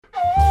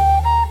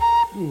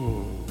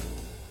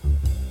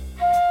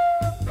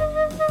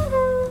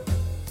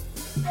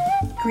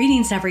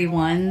Greetings,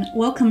 everyone.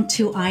 Welcome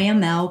to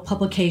IML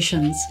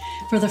Publications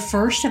for the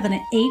first of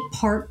an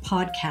 8-part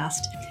podcast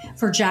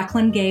for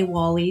Jacqueline Gay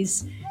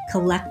Walley's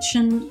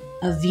collection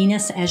of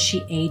Venus as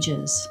She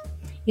Ages.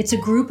 It's a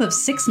group of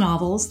 6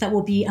 novels that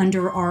will be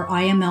under our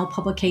IML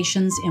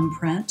Publications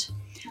imprint.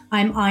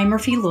 I'm I.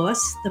 Murphy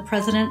Lewis, the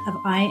president of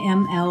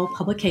IML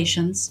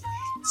Publications,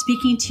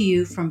 speaking to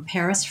you from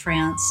Paris,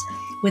 France,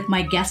 with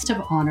my guest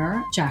of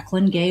honor,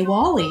 Jacqueline Gay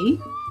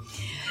Walley,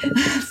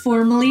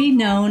 formerly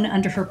known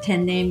under her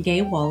pen name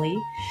Gay Walley,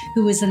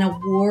 who is an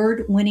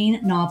award-winning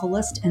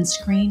novelist and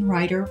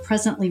screenwriter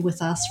presently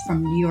with us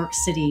from New York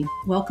City.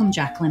 Welcome,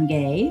 Jacqueline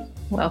Gay.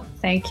 Well,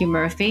 thank you,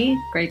 Murphy.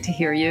 Great to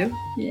hear you.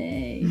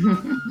 Yay.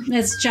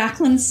 As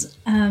Jacqueline's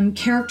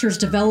characters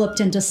developed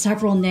into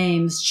several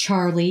names,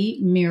 Charlie,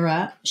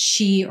 Mira,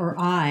 she, or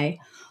I,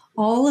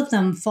 all of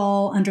them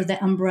fall under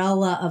the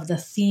umbrella of the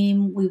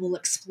theme we will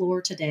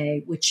explore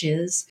today, which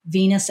is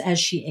Venus as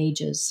She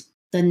Ages,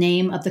 the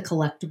name of the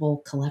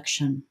collectible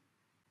collection.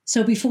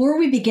 So before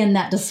we begin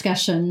that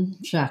discussion,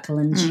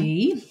 Jacqueline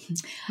G.,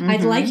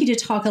 I'd like you to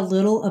talk a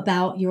little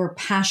about your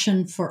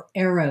passion for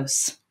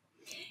Eros.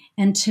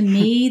 And to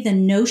me, the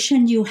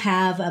notion you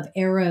have of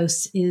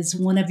Eros is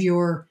one of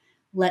your,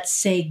 let's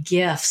say,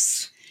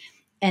 gifts,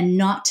 and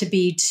not to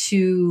be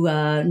too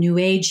new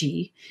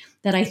agey,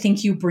 that I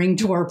think you bring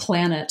to our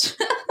planet.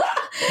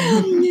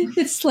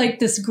 It's like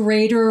this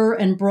greater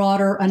and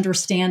broader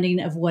understanding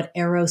of what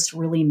Eros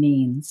really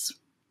means.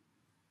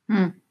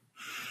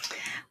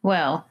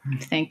 Well,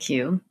 thank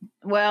you.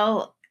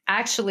 Well,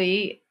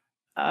 actually,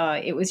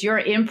 it was your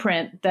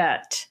imprint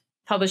that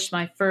published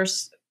the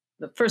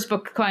first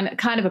book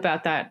kind of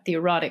about that, The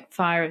Erotic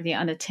Fire of the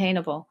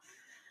Unattainable.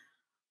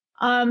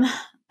 I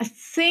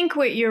think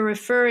what you're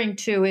referring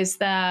to is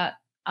that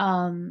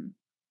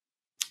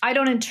I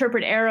don't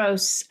interpret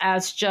Eros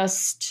as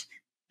just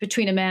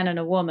between a man and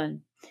a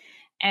woman.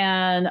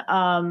 And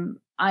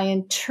I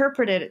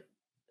interpret it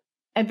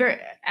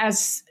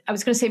as I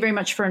was going to say very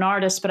much for an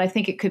artist, but I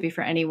think it could be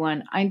for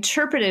anyone. I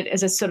interpret it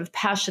as a sort of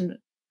passion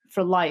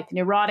for life, an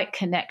erotic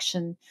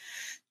connection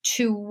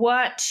to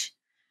what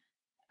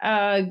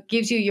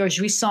gives you your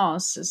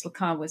jouissance, as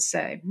Lacan would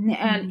say.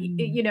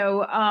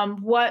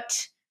 And,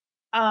 what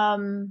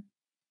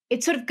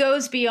it sort of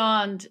goes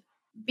beyond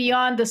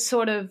the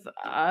sort of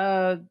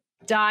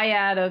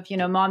dyad of,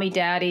 mommy,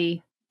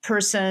 daddy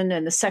person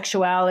and the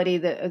sexuality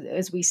that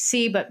as we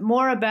see, but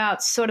more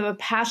about sort of a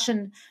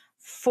passion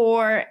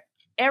for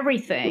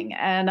everything.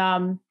 And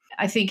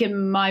I think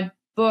in my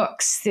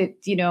books that,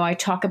 I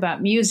talk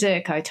about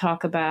music, I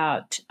talk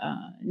about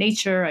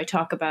nature, I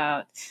talk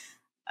about,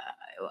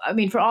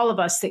 for all of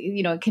us, that,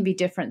 it can be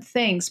different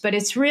things, but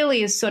it's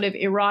really a sort of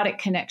erotic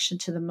connection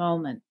to the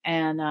moment.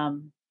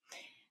 And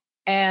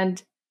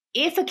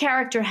if a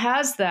character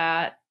has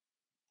that,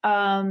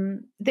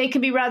 they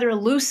can be rather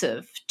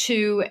elusive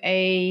to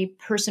a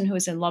person who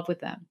is in love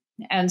with them.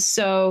 And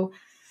so,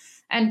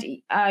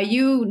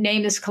 you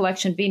name this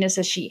collection Venus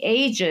as She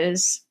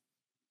Ages,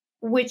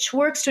 which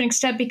works to an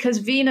extent because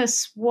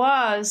Venus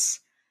was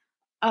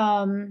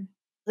the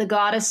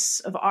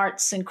goddess of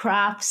arts and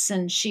crafts,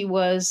 and she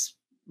was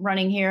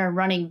running here and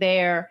running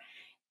there,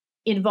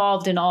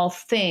 involved in all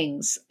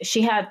things.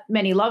 She had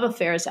many love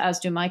affairs, as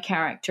do my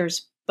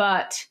characters,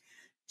 but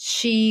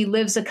she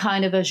lives a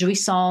kind of a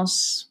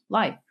jouissance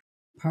life.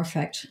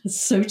 Perfect. It's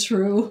so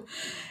true.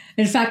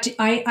 In fact,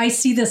 I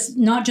see this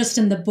not just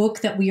in the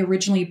book that we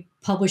originally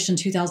published in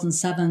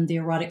 2007, The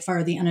Erotic Fire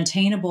of the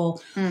Unattainable,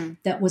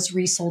 that was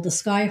resold to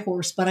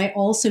Skyhorse, but I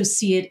also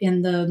see it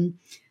in the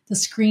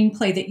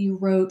screenplay that you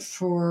wrote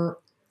for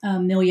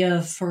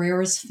Amelia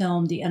Ferreira's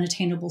film, The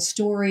Unattainable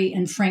Story,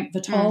 and Frank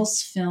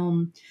Vital's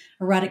film,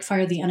 Erotic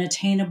Fire of the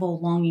Unattainable,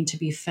 Longing to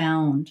Be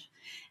Found.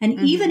 And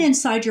even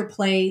inside your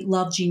play,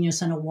 Love,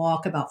 Genius, and a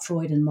Walk, about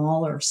Freud and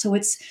Mahler. So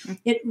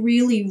it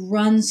really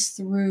runs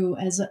through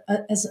as a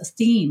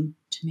theme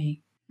to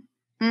me.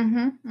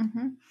 I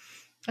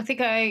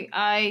think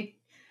I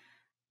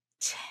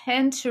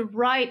tend to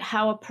write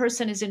how a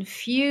person is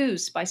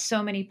infused by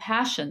so many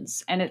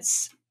passions. And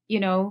it's,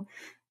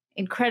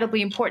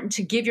 incredibly important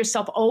to give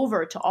yourself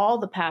over to all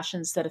the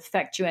passions that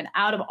affect you. And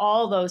out of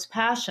all those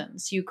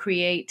passions, you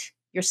create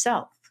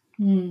yourself.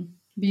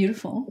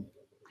 Beautiful.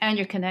 And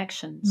your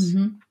connections.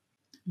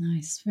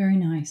 Nice. Very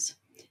nice.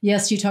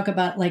 Yes, you talk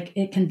about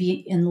it can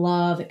be in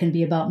love. It can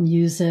be about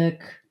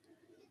music,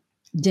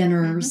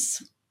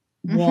 dinners,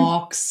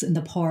 walks in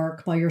the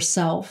park by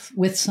yourself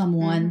with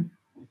someone,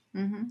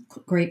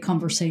 great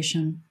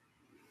conversation.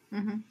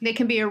 They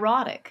can be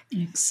erotic.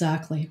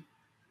 Exactly.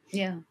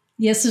 Yeah.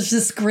 Yes, there's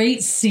this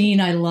great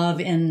scene I love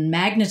in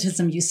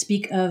Magnetism. You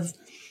speak of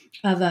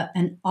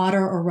an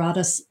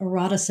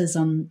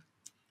autoeroticism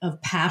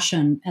of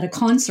passion at a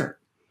concert.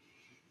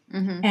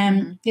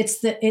 And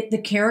it's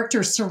the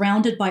character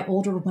surrounded by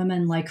older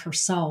women like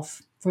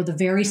herself for the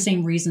very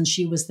same reason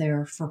she was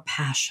there, for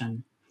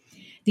passion.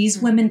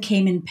 These women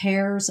came in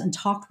pairs and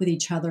talked with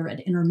each other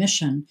at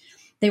intermission.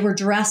 They were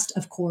dressed,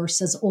 of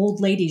course, as old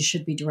ladies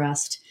should be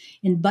dressed,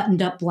 in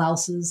buttoned up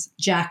blouses,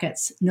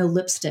 jackets, no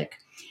lipstick.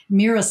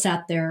 Mira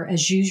sat there,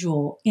 as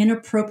usual,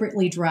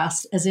 inappropriately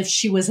dressed as if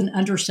she was an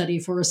understudy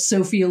for a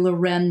Sophia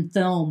Loren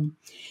film.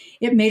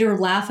 It made her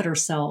laugh at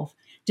herself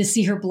to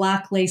see her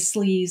black lace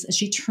sleeves as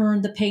she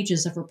turned the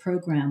pages of her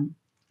program.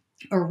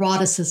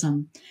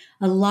 Eroticism,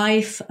 a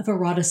life of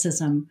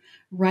eroticism,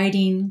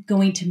 writing,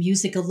 going to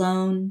music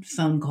alone,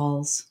 phone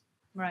calls.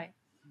 Right.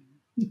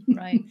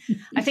 Right.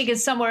 I think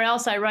it's somewhere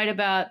else I write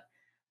about,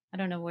 I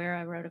don't know where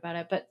I wrote about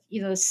it, but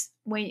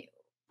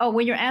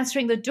when you're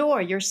answering the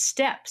door, your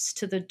steps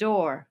to the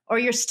door or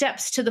your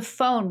steps to the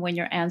phone when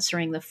you're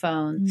answering the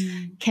phone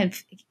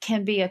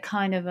can be a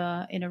kind of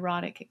an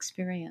erotic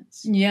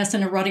experience. Yes,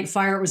 an erotic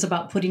fire. It was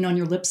about putting on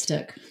your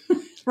lipstick.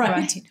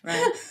 Right.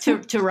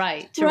 To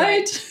write.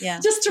 Yeah.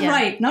 Just to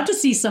write, not to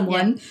see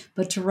someone,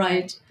 but to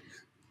write.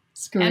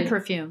 It's great. And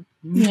perfume.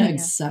 Yeah,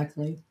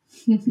 exactly.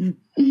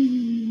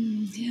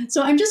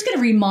 So I'm just going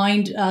to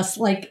remind us,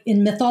 like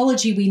in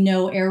mythology, we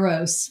know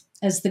Eros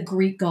as the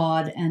Greek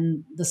god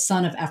and the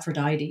son of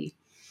Aphrodite.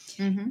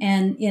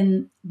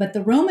 But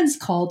the Romans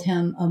called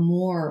him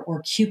Amor,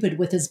 or Cupid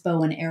with his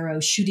bow and arrow,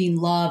 shooting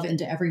love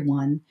into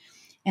everyone.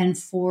 And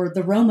for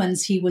the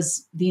Romans, he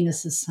was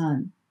Venus's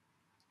son.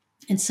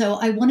 And so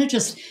I want to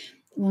just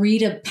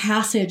read a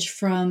passage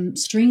from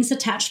Strings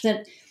Attached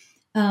that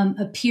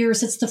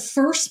appears. It's the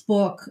first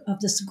book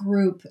of this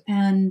group,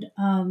 and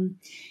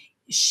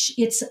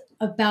it's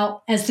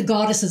about as the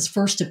goddesses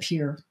first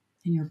appear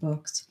in your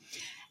books.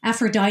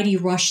 Aphrodite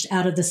rushed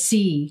out of the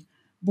sea,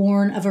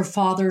 born of her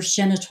father's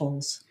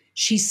genitals.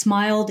 She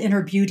smiled in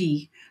her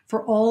beauty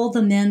for all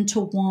the men to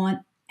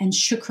want and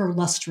shook her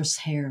lustrous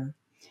hair.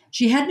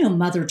 She had no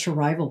mother to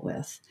rival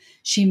with.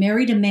 She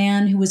married a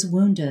man who was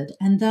wounded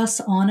and thus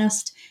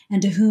honest,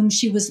 and to whom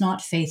she was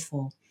not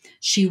faithful.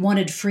 She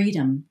wanted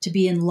freedom, to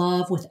be in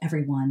love with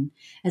everyone,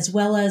 as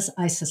well as,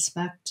 I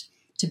suspect,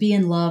 to be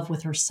in love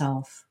with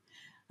herself.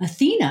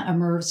 Athena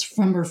emerged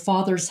from her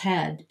father's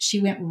head.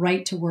 She went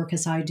right to work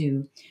as I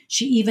do.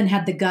 She even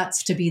had the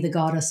guts to be the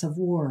goddess of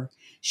war.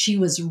 She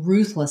was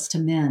ruthless to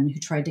men who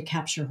tried to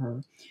capture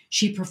her.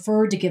 She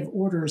preferred to give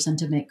orders and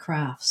to make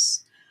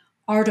crafts.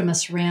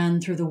 Artemis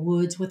ran through the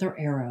woods with her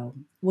arrow.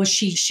 Was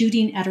she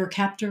shooting at her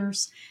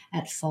captors?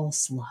 At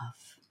false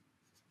love.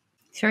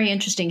 It's very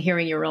interesting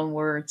hearing your own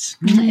words.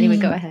 Anyway,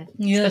 go ahead.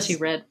 Yes. Especially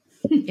red.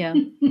 Yeah.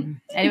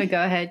 Anyway,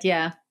 go ahead.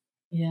 Yeah.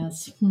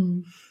 Yes.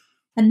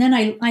 And then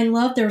I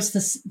love there's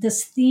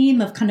this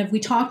theme of kind of, we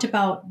talked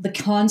about the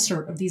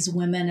concert of these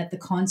women at the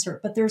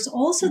concert, but there's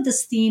also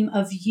this theme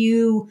of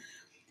you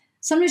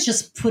sometimes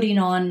just putting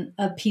on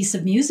a piece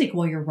of music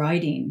while you're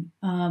writing,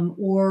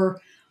 or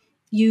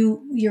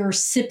you're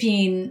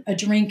sipping a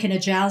drink in a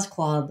jazz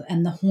club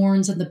and the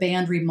horns of the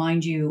band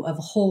remind you of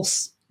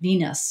Holst's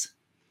Venus.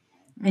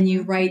 And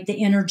you write,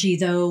 the energy,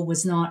 though,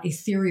 was not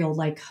ethereal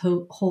like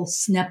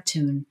Holst's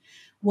Neptune.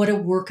 What a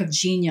work of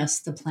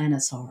genius the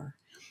planets are.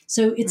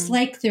 So it's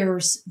like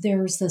there's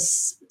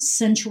this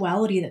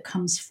sensuality that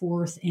comes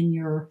forth in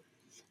your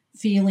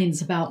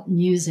feelings about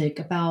music,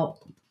 about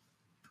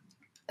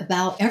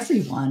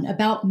everyone,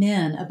 about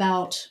men,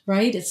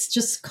 right? It's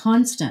just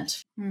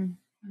constant.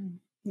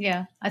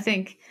 Yeah, I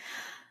think,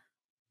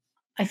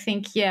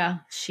 yeah,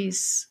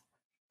 she's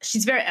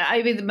very,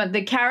 I mean,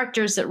 the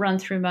characters that run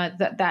through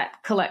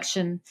that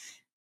collection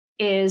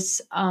is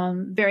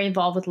very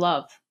involved with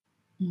love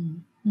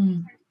and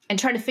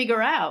trying to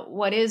figure out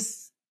what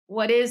is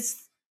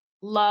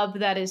love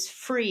that is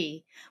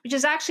free, which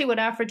is actually what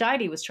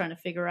Aphrodite was trying to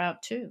figure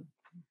out too.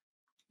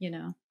 I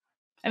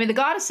mean, the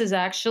goddesses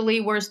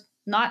actually were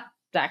not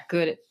that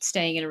good at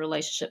staying in a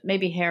relationship.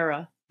 Maybe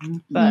Hera,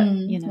 but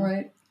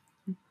right.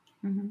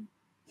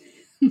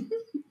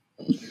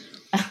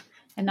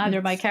 And neither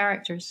are my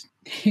characters.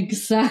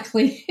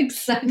 Exactly.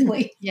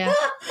 Yeah.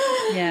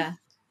 I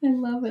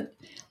love it.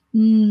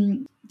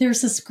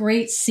 There's this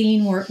great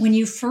scene where when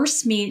you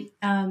first meet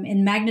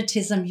in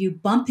Magnetism, you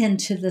bump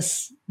into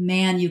this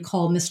man you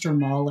call Mr.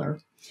 Mahler,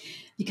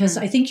 because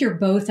I think you're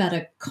both at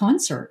a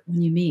concert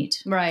when you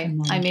meet. Right.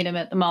 I meet him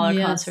at the Mahler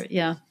concert.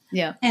 Yeah.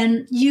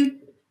 And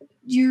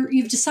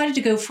you've decided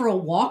to go for a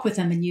walk with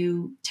him, and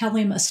you tell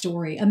him a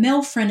story. A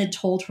male friend had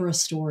told her a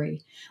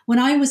story. When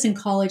I was in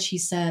college, he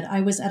said,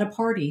 I was at a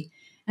party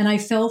and I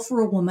fell for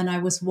a woman I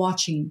was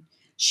watching.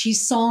 She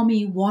saw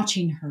me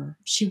watching her.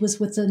 She was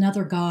with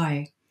another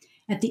guy.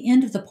 At the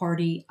end of the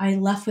party, I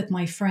left with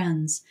my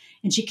friends,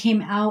 and she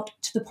came out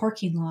to the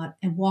parking lot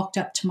and walked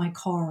up to my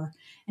car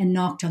and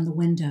knocked on the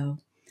window.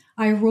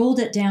 I rolled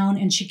it down,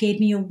 and she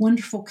gave me a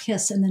wonderful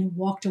kiss and then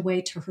walked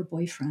away to her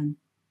boyfriend.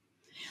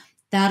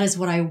 That is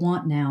what I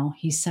want now,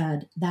 he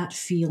said, that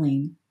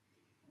feeling.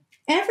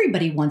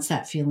 Everybody wants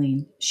that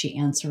feeling, she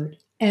answered.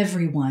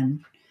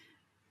 Everyone.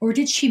 Or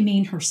did she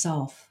mean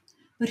herself?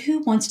 But who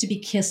wants to be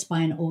kissed by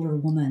an older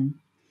woman?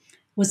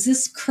 Was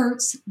this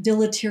Kurt's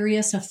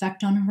deleterious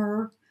effect on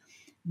her?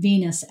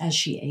 Venus as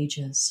she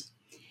ages.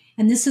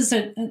 And this is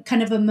a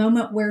kind of a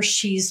moment where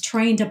she's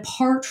trying to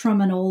part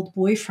from an old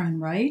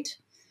boyfriend, right?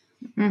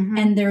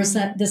 And there's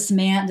this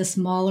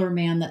Mahler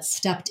man that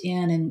stepped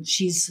in, and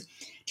she's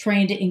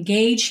trying to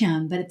engage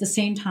him, but at the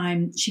same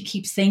time, she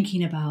keeps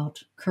thinking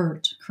about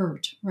Kurt,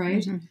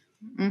 right?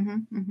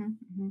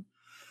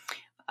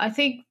 I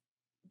think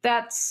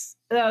that's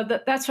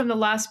from the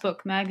last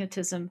book,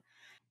 Magnetism.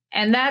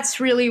 And that's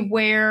really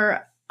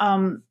where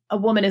a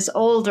woman is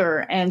older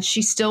and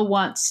she still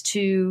wants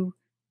to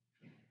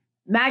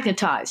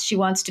magnetize. She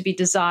wants to be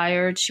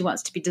desired. She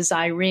wants to be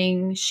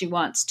desiring. She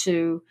wants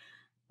to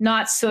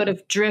not sort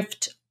of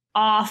drift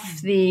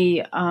off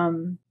the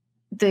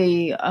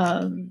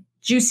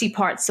juicy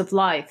parts of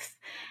life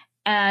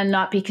and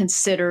not be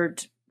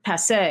considered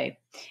passé.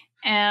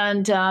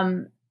 And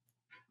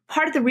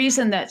part of the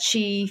reason that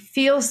she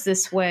feels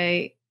this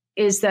way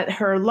is that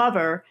her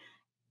lover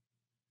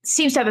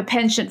seems to have a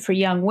penchant for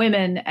young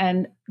women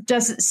and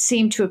doesn't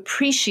seem to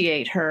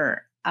appreciate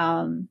her.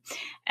 And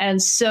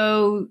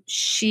so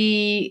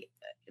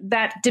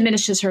that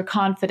diminishes her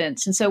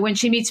confidence. And so when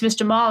she meets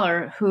Mr.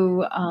 Mahler,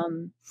 who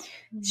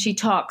she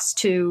talks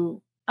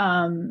to,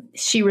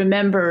 she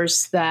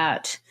remembers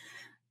that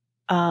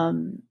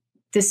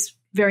this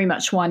very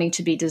much wanting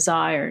to be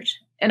desired.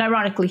 And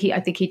ironically,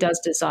 I think he does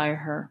desire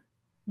her,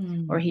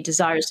 or he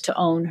desires to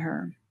own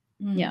her.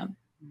 Yeah.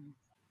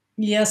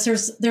 Yes,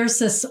 there's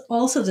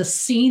this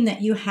scene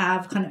that you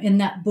have kind of in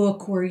that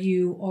book where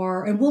you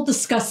are, and we'll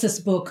discuss this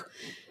book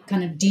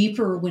kind of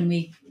deeper when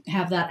we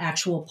have that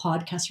actual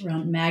podcast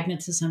around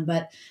magnetism,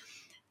 but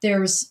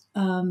there's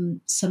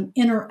some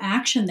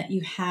interaction that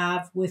you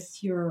have with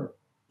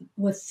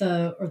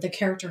the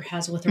character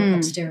has with her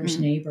upstairs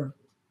neighbor.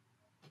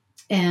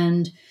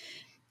 And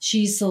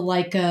she's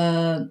like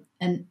an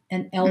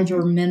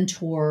elder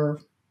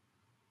mentor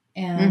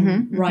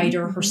and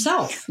writer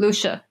herself.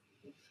 Lucia.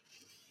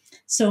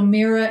 So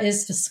Mira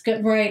is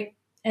right,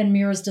 and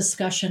Mira's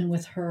discussion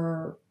with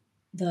her,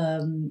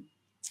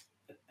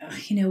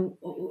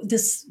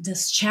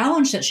 this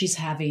challenge that she's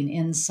having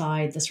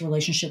inside this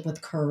relationship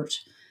with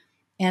Kurt,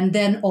 and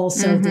then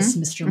also this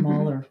Mr.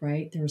 Mahler,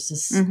 right? There's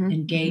this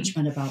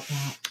engagement about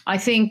that. I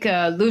think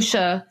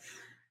Lucia,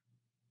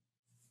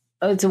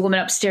 it's a woman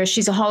upstairs.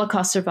 She's a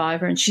Holocaust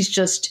survivor, and she's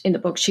just in the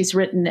book. She's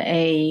written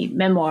a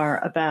memoir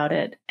about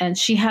it, and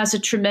she has a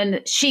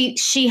tremendous.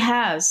 She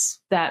has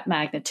that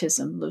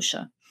magnetism,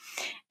 Lucia,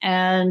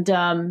 and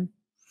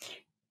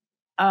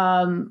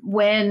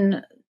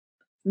when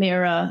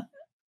Mira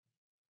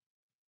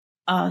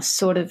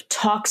sort of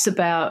talks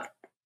about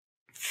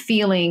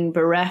feeling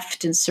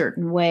bereft in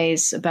certain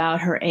ways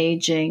about her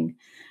aging.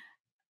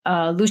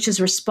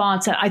 Lucia's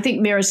response, I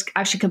think Mira's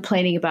actually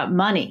complaining about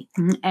money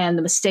and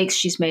the mistakes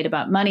she's made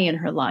about money in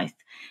her life.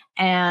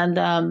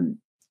 And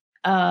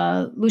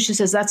Lucia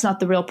says, that's not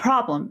the real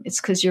problem.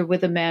 It's because you're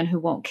with a man who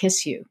won't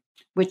kiss you,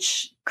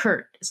 which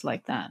Kurt is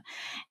like that.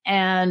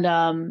 And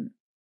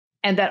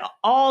that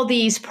all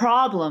these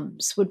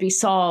problems would be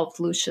solved,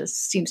 Lucia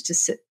seems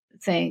to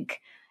think,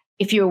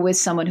 if you were with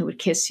someone who would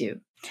kiss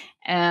you.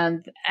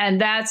 And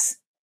that's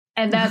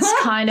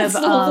kind of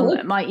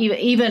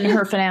even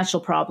her financial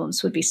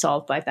problems would be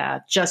solved by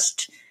that.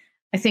 Just,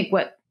 I think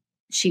what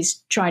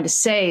she's trying to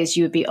say is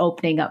you would be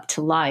opening up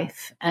to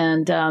life.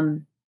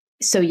 And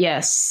so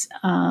yes,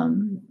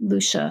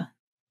 Lucia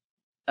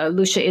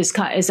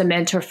is a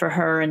mentor for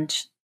her, and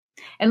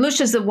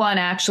Lucia's the one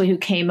actually who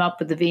came up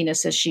with the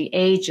Venus as she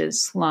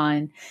ages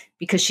line,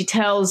 because she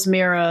tells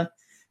Mira,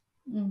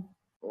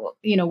 what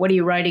are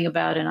you writing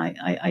about? And I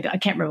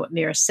can't remember what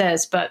Mira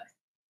says, but.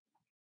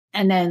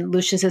 And then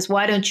Lucia says,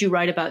 why don't you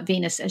write about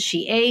Venus as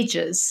she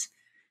ages?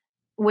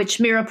 Which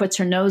Mira puts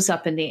her nose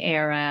up in the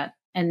air at.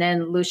 And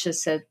then Lucia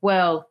said,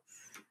 well,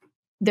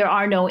 there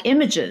are no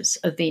images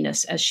of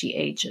Venus as she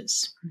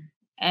ages.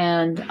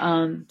 And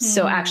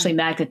so actually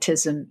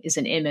magnetism is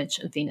an image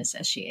of Venus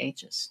as she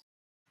ages.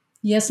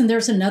 Yes, and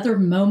there's another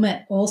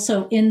moment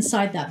also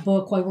inside that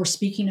book while we're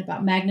speaking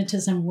about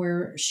magnetism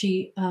where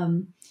she,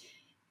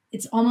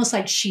 it's almost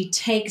like she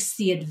takes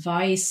the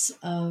advice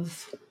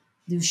of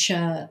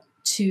Lucia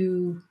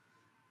to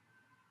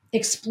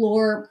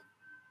explore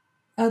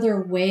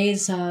other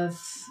ways of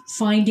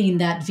finding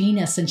that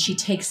Venus, and she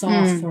takes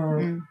off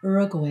for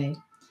Uruguay.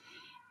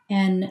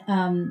 And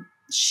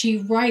she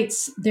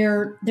writes,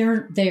 they're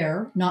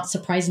there, not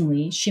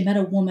surprisingly. She met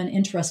a woman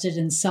interested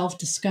in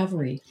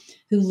self-discovery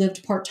who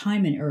lived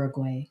part-time in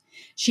Uruguay.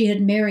 She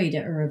had married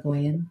an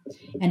Uruguayan,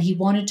 and he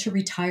wanted to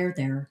retire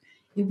there.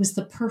 It was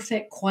the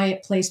perfect,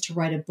 quiet place to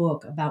write a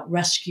book about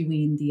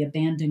rescuing the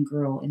abandoned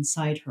girl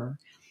inside her.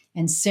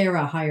 And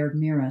Sarah hired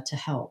Mira to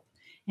help.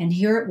 And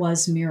here it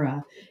was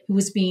Mira, who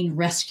was being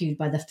rescued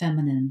by the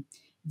feminine,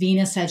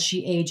 Venus as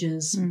she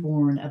ages,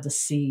 born of the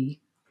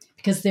sea.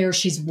 Because there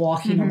she's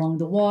walking along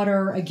the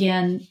water.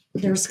 Again,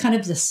 there's kind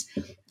of this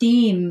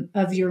theme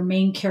of your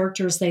main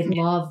characters. They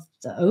love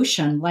the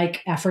ocean,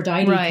 like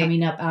Aphrodite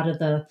coming up out of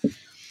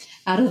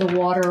the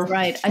water.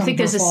 Right. I think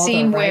there's a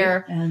scene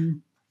where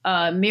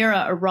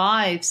Mira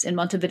arrives in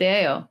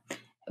Montevideo,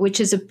 which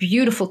is a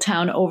beautiful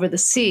town over the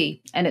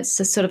sea. And it's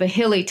a sort of a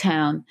hilly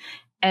town.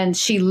 And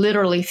she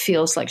literally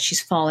feels like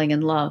she's falling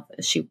in love.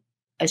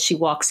 as she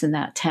walks in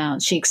that town.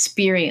 She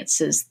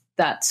experiences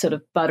that sort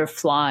of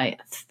butterfly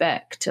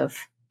effect of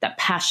that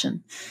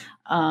passion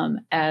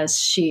as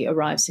she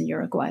arrives in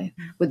Uruguay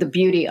with the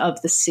beauty of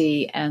the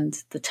sea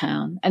and the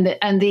town. And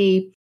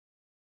the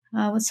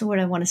what's the word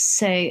I want to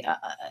say?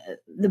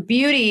 The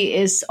beauty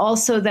is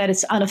also that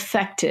it's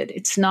unaffected.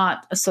 It's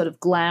not a sort of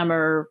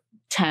glamour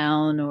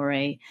town or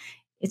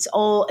it's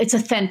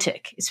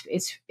authentic.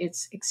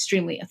 It's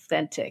extremely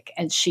authentic.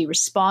 And she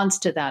responds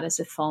to that as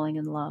if falling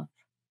in love.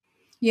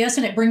 Yes,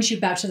 and it brings you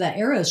back to that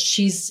era.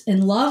 She's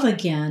in love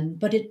again,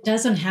 but it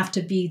doesn't have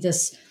to be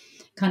this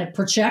kind of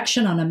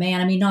projection on a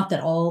man. I mean, not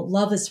that all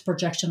love is a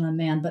projection on a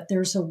man, but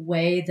there's a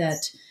way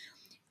that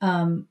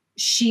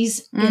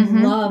she's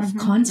in love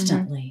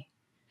constantly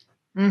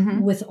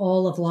with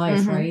all of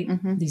life, right?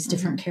 These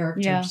different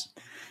characters.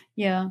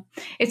 Yeah.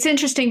 It's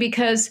interesting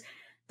because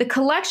the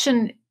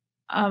collection,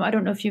 I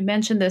don't know if you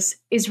mentioned this,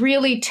 is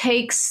really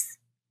takes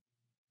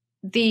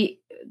the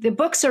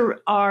books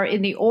are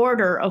in the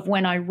order of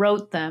when I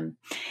wrote them.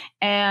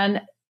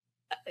 And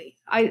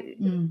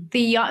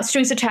the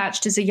Strings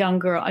Attached is a young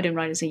girl. I didn't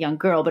write as a young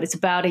girl, but it's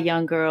about a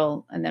young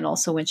girl. And then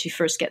also when she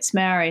first gets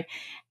married.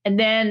 And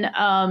then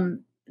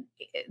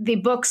the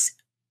books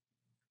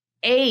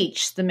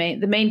age, the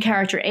main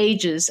character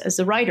ages as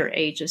the writer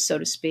ages, so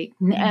to speak.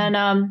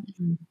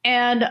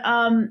 And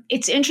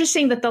it's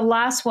interesting that the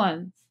last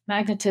one,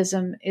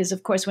 Magnetism, is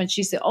of course when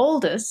she's the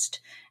oldest,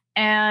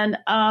 and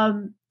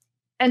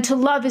to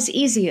love is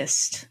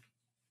easiest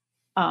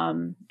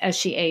as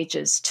she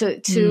ages.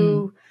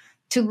 To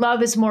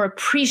love is more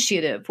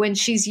appreciative. When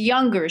she's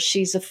younger,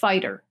 she's a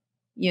fighter.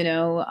 You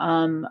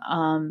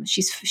know,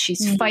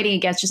 she's fighting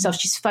against herself.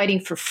 She's fighting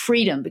for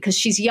freedom because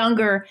she's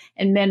younger,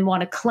 and men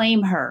want to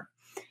claim her.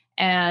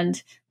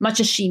 And much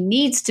as she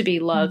needs to be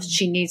loved,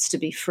 she needs to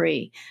be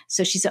free.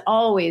 So she's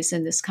always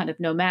in this kind of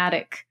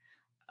nomadic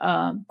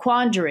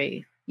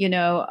quandary, you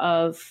know,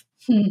 of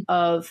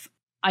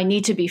I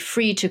need to be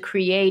free to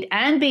create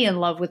and be in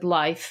love with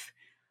life.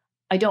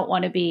 I don't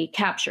want to be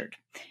captured.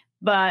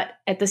 But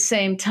at the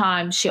same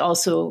time, she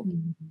also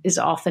is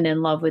often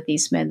in love with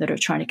these men that are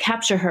trying to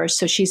capture her.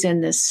 So she's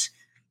in this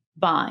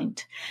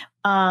bind.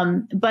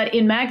 But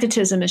in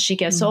Magnetism, as she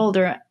gets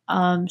older,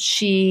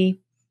 she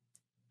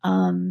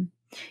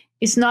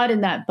is not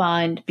in that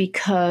bind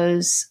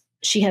because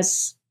she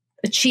has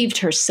achieved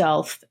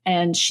herself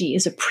and she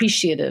is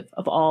appreciative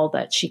of all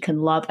that she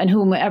can love and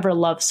whomever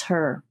loves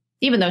her,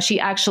 even though she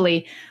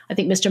actually, I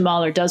think Mr.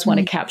 Mahler does want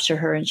to capture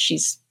her and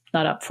she's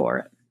not up for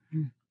it.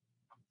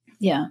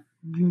 Yeah.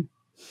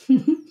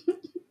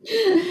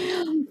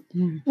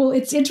 Well,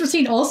 it's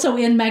interesting also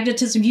in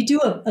Magnetism, you do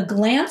a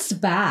glance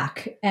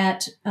back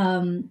at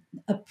a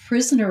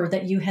prisoner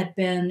that you had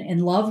been in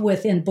love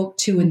with in book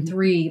 2 and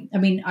 3. I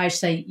mean, I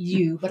say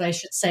you, but I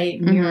should say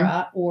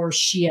Mira or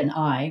she and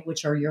I,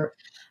 which are your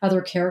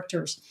other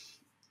characters.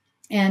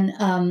 And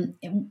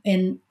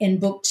in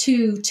book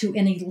 2, To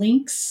Any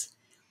Links,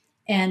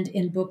 and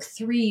in book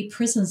 3,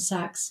 Prison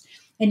Sex.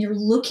 And you're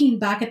looking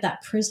back at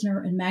that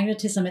prisoner in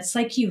Magnetism. It's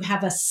like you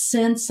have a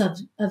sense of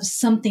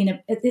something,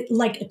 it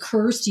like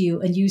occurs to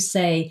you and you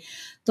say,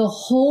 the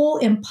whole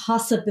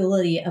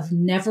impossibility of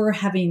never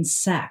having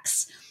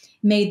sex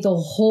made the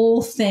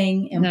whole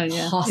thing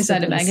impossible. Is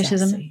that a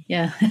Magnetism? Sexy.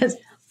 Yeah.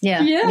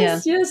 Yeah.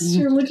 Yes.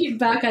 You're looking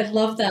back. I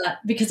love that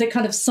because it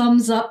kind of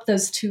sums up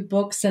those 2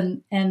 books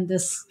and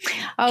this.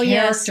 Oh,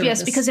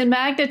 yes. Because in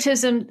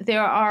Magnetism,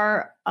 there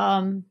are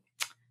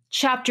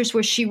chapters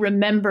where she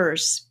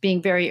remembers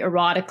being very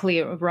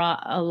erotically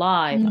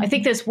alive. I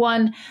think there's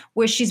one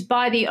where she's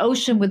by the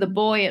ocean with a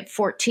boy at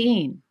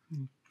 14.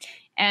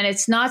 And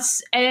it's not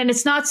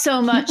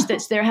so much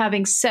that they're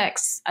having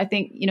sex. I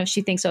think, you know,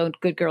 she thinks, oh,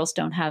 good girls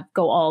don't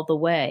go all the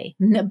way,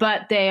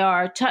 but they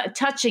are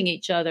touching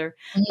each other,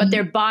 but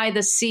they're by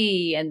the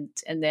sea and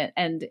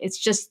it's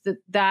just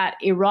that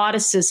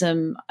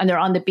eroticism, and they're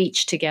on the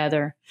beach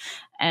together,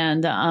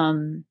 and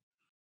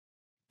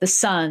the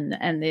sun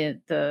and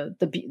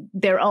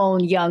their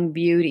own young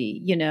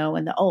beauty, you know,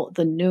 and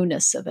the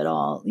newness of it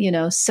all, you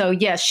know. So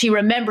yes, she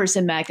remembers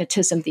in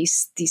Magnetism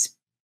these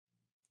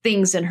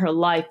things in her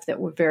life that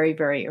were very,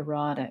 very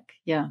erotic.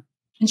 Yeah.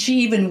 And she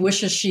even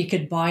wishes she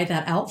could buy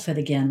that outfit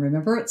again.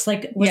 Remember? It's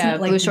like, wasn't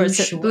it like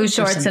blue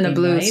shorts and a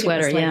blue right?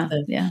 sweater. Like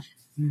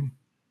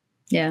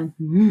Yeah.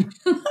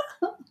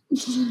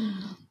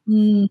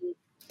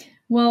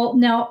 Well,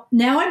 now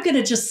I'm going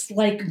to just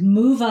like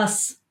move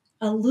us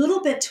a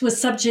little bit to a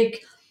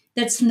subject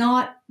that's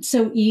not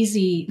so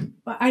easy.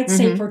 I'd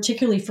say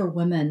particularly for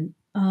women,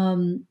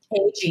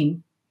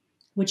 aging,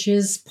 which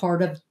is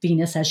part of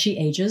Venus as she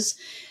ages,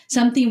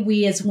 something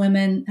we as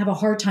women have a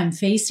hard time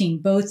facing,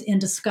 both in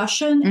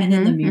discussion and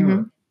in the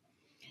mirror.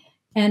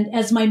 And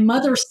as my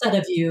mother said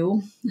of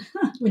you,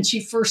 when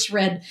she first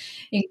read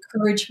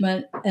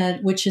Encouragement,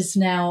 which is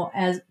now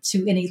as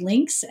To Any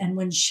Links, and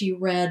when she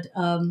read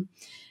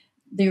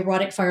The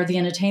Erotic Fire of the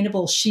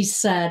Unattainable, she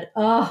said,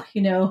 oh,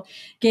 you know,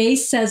 Gay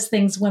says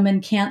things women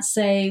can't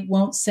say,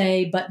 won't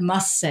say, but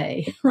must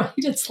say, right?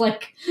 It's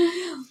like,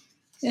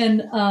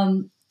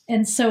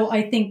 and so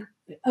I think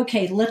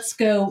okay, let's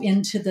go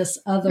into this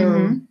other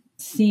Mm-hmm.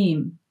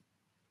 theme.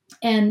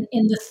 And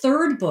in the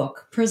third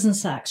book, Prison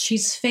Sex,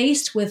 she's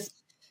faced with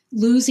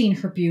losing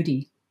her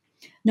beauty,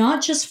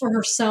 not just for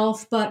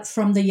herself, but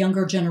from the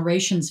younger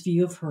generation's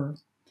view of her.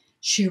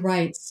 She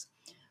writes,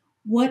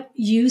 what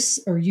use,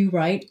 or you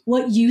write,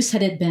 what use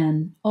had it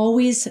been?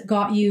 Always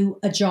got you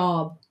a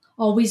job,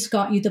 always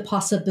got you the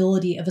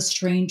possibility of a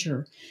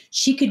stranger.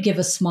 She could give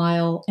a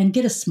smile and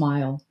get a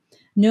smile.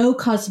 No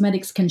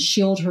cosmetics can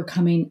shield her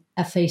coming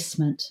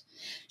effacement.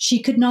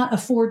 She could not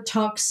afford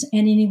tucks,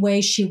 and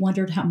anyway, she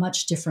wondered how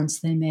much difference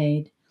they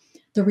made.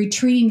 The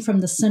retreating from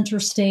the center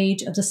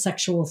stage of the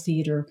sexual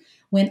theater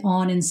went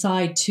on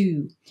inside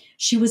too.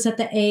 She was at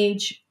the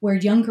age where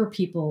younger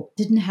people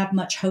didn't have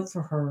much hope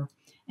for her.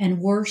 And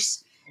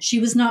worse, she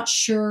was not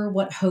sure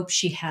what hope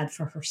she had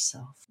for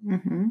herself.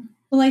 Mm-hmm.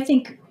 Well, I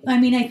think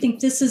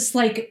this is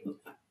like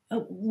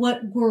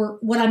what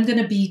I'm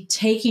going to be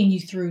taking you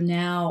through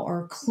now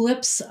are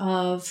clips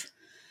of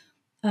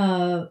the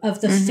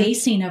Mm-hmm.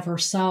 facing of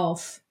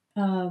herself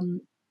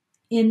in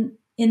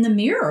the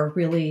mirror,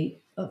 really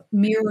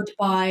mirrored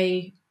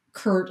by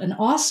Kurt and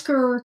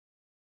Oscar,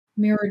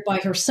 mirrored by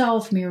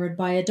herself, mirrored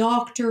by a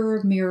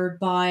doctor, mirrored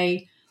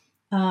by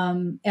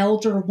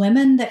elder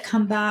women that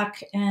come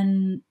back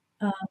and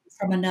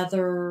from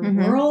another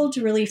Mm-hmm. world,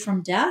 really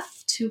from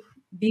death, to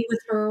be with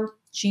her,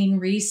 Jean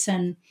Reese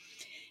and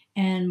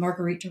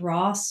Marguerite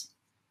Duras,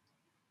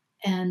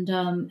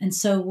 and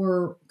so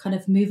we're kind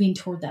of moving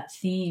toward that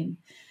theme.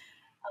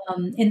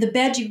 In the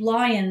bed you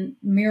lie in,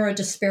 Mira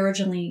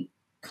disparagingly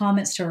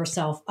comments to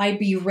herself, I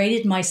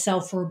berated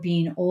myself for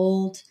being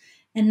old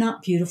and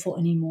not beautiful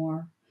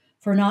anymore,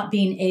 for not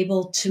being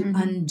able to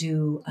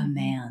undo a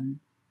man.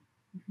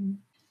 Mm-hmm.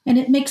 And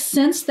it makes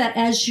sense that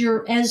as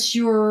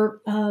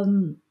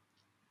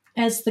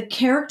the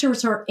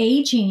characters are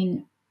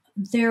aging,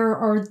 there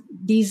are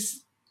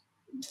these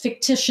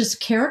fictitious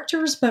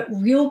characters, but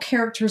real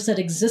characters that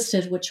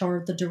existed, which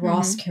are the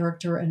Duras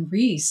character and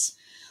Reese.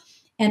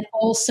 And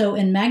also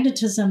in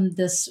Magnetism,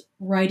 this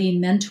writing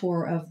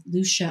mentor of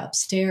Lucia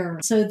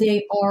upstairs. So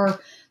they are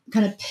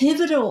kind of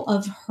pivotal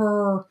of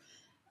her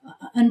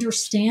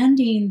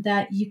understanding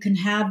that you can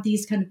have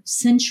these kind of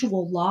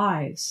sensual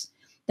lives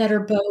that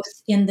are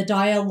both in the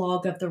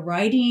dialogue of the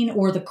writing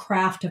or the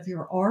craft of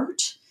your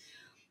art,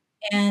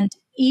 and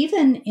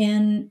even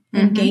in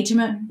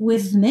engagement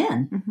with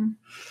men. Mm-hmm.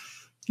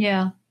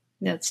 Yeah,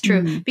 that's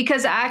true.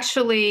 Because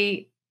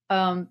actually,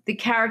 the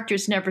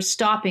characters never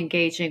stop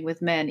engaging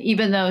with men,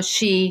 even though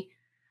she,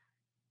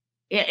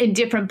 in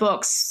different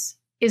books,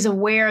 is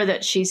aware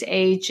that she's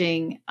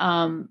aging.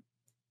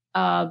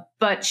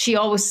 But she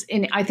always,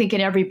 I think in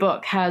every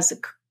book, has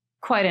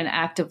quite an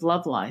active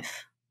love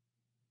life.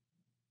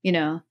 You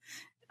know,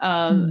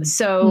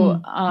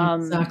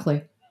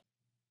 Exactly.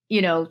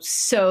 You know,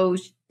 so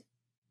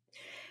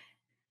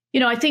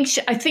I think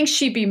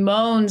she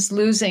bemoans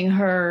losing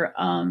her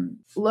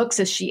looks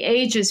as she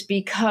ages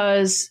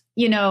because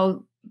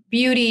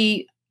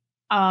beauty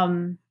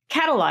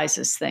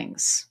catalyzes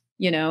things.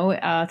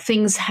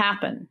 Things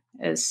happen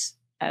as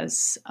I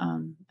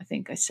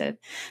think I said,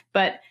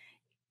 but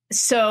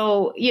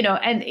so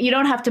and you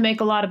don't have to make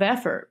a lot of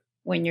effort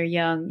when you're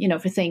young,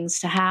 for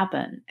things to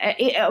happen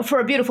for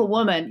a beautiful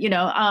woman,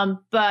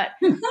 but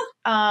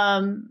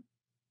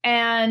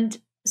and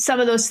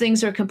some of those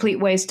things are a complete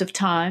waste of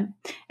time,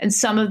 and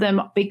some of them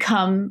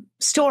become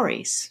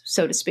stories,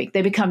 so to speak.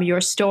 They become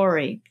your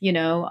story,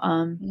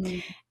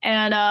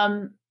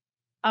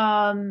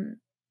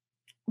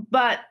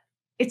 but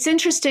it's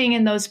interesting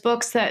in those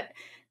books that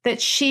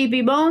she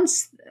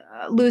bemoans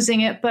losing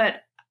it,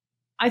 but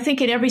I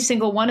think in every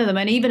single one of them,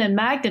 and even in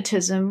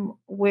Magnetism,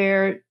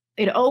 where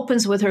it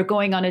opens with her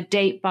going on a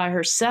date by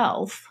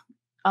herself,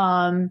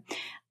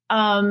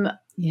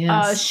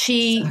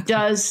 she exactly.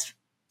 does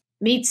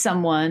meet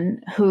someone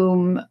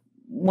whom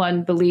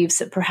one believes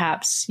that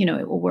perhaps,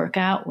 it will work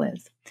out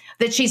with,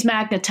 that she's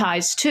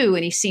magnetized to,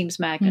 and he seems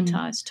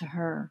magnetized to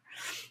her.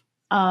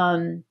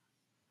 Yes.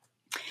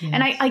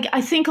 And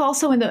I think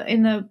also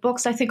in the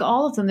books, I think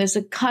all of them, there's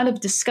a kind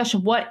of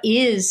discussion, what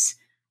is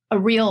a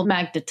real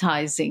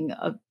magnetizing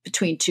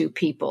between two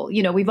people?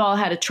 We've all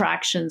had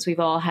attractions. We've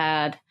all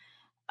had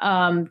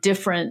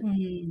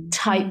different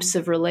types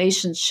of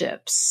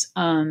relationships.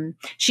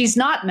 She's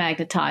not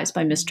magnetized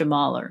by Mr.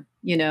 Mahler,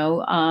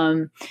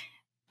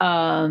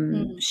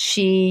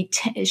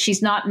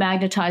 she's not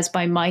magnetized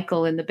by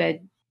Michael in the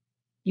bed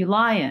you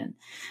lie in,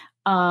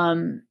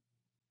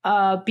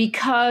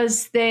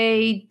 because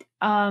they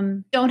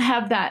don't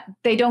have that.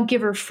 They don't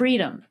give her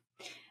freedom.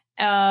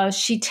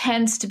 She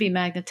tends to be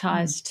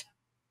magnetized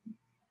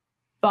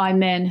by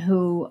men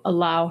who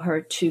allow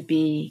her to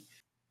be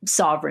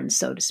sovereign,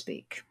 so to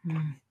speak.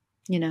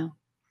 Yeah.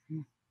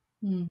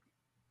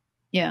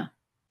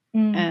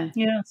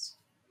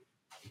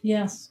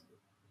 Yes.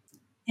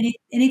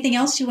 Anything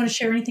else you want to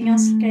share? Anything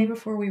else, Kay,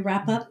 before we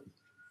wrap up?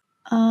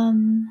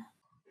 Well,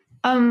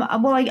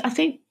 I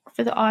think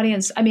for the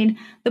audience, I mean,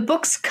 the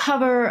books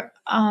cover.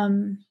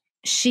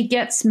 She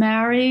gets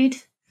married.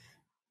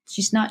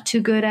 She's not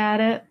too good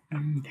at it.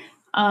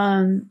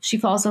 She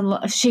falls in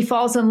love. She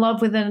falls in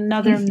love with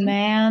another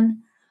man.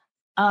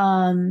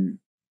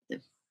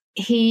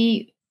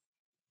 He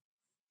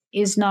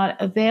is not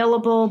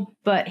available,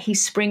 but he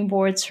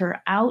springboards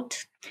her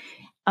out.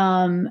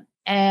 Then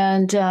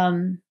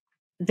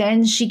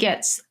she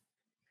gets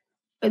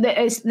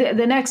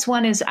the next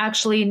one is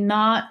actually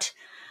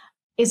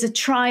is a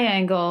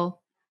triangle,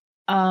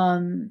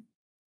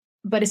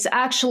 but it's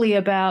actually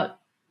about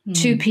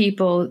two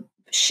people.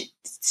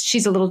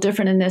 She's a little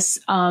different in this,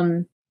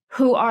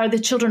 who are the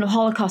children of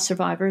Holocaust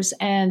survivors,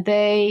 and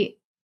they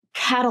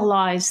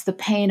catalyze the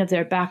pain of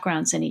their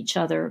backgrounds in each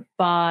other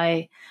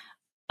by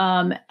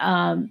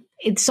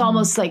it's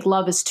almost like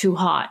love is too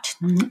hot,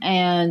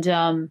 and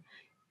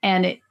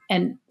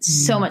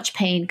so much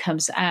pain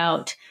comes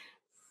out.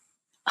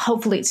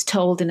 Hopefully it's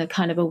told in a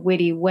kind of a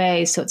witty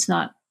way, so it's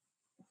not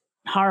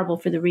horrible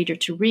for the reader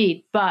to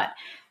read, but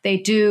they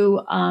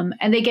do,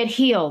 and they get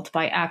healed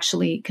by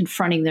actually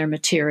confronting their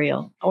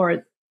material,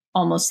 or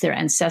almost their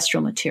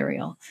ancestral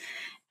material.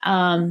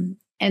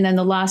 And then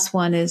the last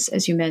one is,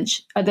 as you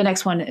mentioned, the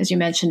next one, as you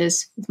mentioned,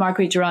 is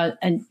Marguerite Duras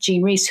and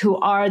Jean Rhys, who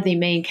are the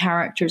main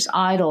characters'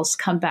 idols,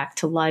 come back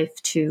to life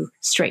to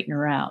straighten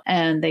her out,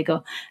 and they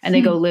go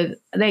live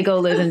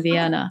in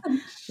Vienna,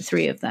 the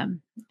three of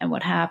them, and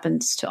what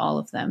happens to all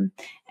of them.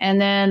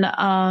 And then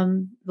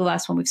the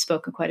last one, we've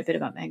spoken quite a bit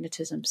about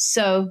magnetism.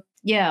 So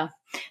yeah,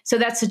 so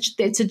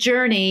it's a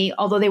journey,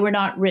 although they were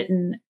not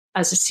written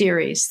as a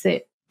series.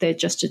 They're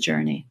just a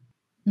journey.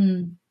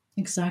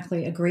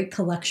 Exactly, a great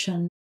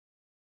collection.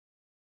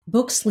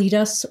 Books lead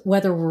us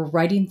whether we're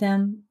writing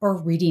them or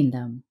reading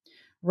them.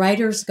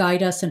 Writers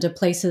guide us into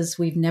places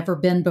we've never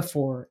been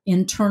before,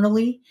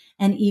 internally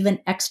and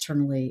even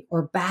externally,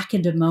 or back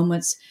into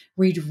moments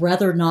we'd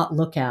rather not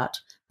look at,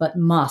 but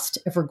must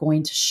if we're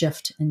going to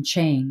shift and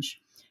change.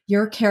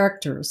 Your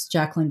characters,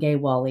 Jacqueline Gay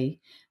Wally,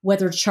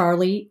 whether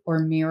Charlie or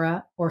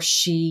Mira or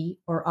she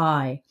or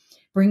I,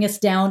 bring us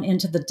down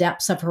into the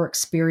depths of her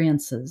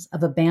experiences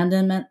of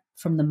abandonment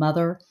from the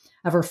mother,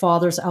 of her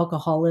father's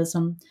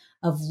alcoholism,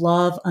 of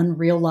love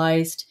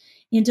unrealized,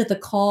 into the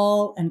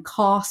call and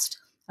cost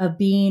of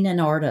being an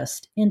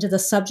artist, into the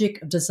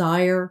subject of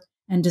desire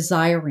and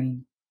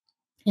desiring,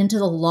 into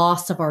the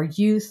loss of our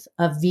youth,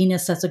 of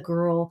Venus as a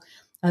girl,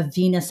 of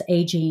Venus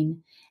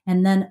aging,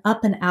 and then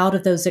up and out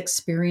of those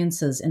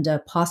experiences into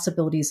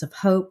possibilities of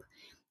hope,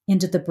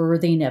 into the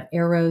birthing of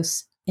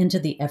Eros, into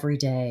the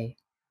everyday.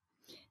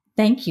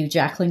 Thank you,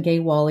 Jacqueline Gay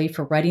Wally,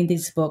 for writing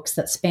these books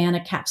that span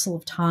a capsule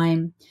of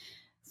time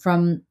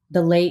from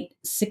the late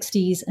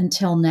 60s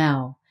until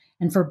now,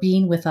 and for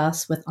being with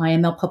us with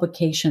IML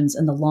Publications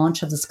and the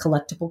launch of this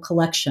collectible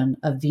collection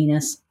of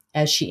Venus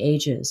as She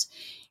Ages.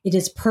 It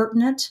is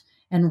pertinent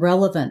and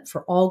relevant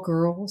for all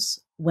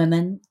girls,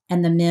 women,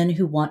 and the men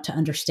who want to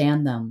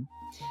understand them.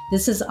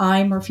 This is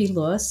I, Murphy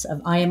Lewis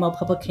of IML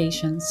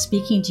Publications,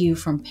 speaking to you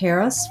from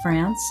Paris,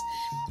 France,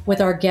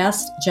 with our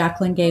guest,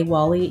 Jacqueline Gay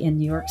Wally in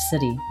New York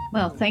City.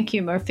 Well, thank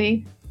you,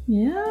 Murphy.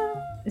 Yeah.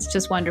 It's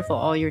just wonderful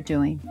all you're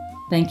doing.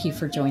 Thank you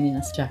for joining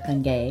us,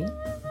 Jacqueline Gay.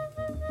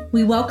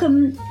 We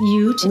welcome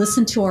you to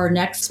listen to our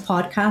next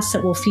podcast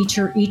that will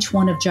feature each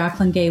one of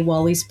Jacqueline Gay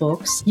Wally's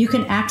books. You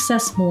can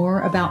access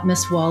more about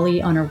Miss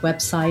Wally on our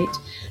website,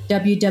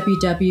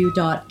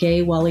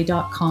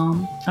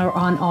 www.gaywally.com, or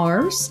on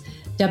ours,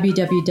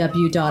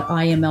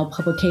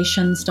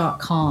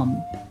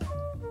 www.imlpublications.com.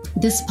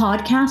 This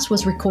podcast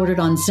was recorded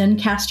on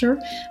Zencastr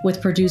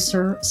with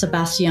producer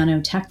Sebastiano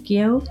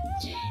Tecchio,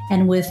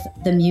 and with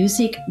the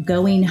music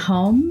Going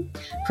Home,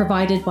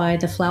 provided by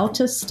the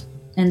flautist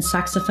and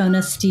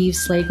saxophonist Steve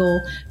Slagle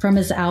from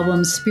his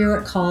album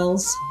Spirit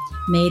Calls,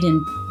 made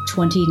in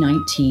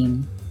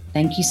 2019.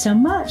 Thank you so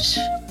much.